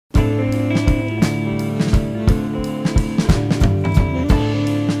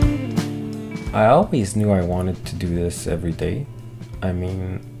I always knew I wanted to do this every day. I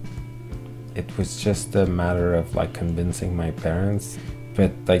mean, it was just a matter of like convincing my parents.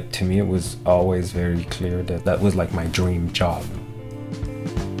 But like to me, it was always very clear that that was like my dream job.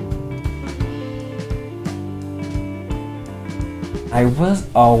 I was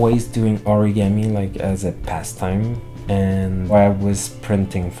always doing origami like as a pastime, and I was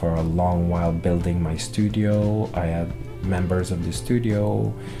printing for a long while, building my studio. I had members of the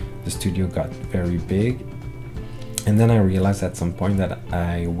studio got very big, and then I realized at some point that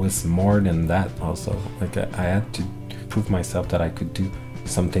I was more than that also. Like I had to prove myself that I could do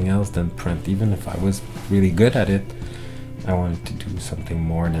something else than print. Even if I was really good at it, I wanted to do something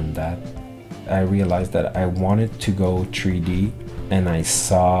more than that. I realized that I wanted to go 3D, and I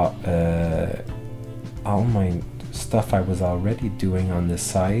saw all my stuff I was already doing on the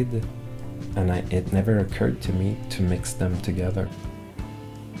side, and it never occurred to me to mix them together.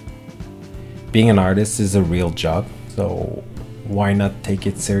 Being an artist is a real job, so why not take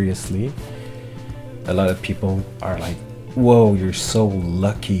it seriously? A lot of people are like, whoa, you're so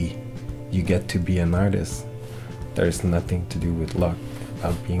lucky you get to be an artist. There's nothing to do with luck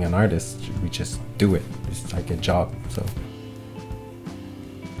about being an artist. We just do it. It's like a job. So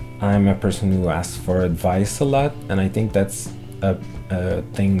I'm a person who asks for advice a lot, and I think that's a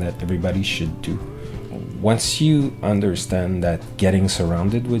thing that everybody should do. Once you understand that getting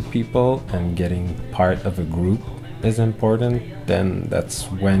surrounded with people and getting part of a group is important, then that's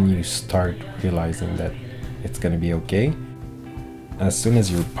when you start realizing that it's gonna be okay. As soon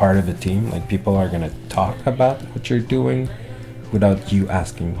as you're part of a team, like people are gonna talk about what you're doing without you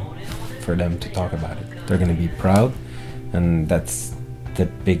asking for them to talk about it. They're gonna be proud, and that's the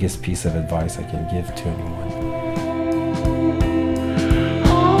biggest piece of advice I can give to anyone.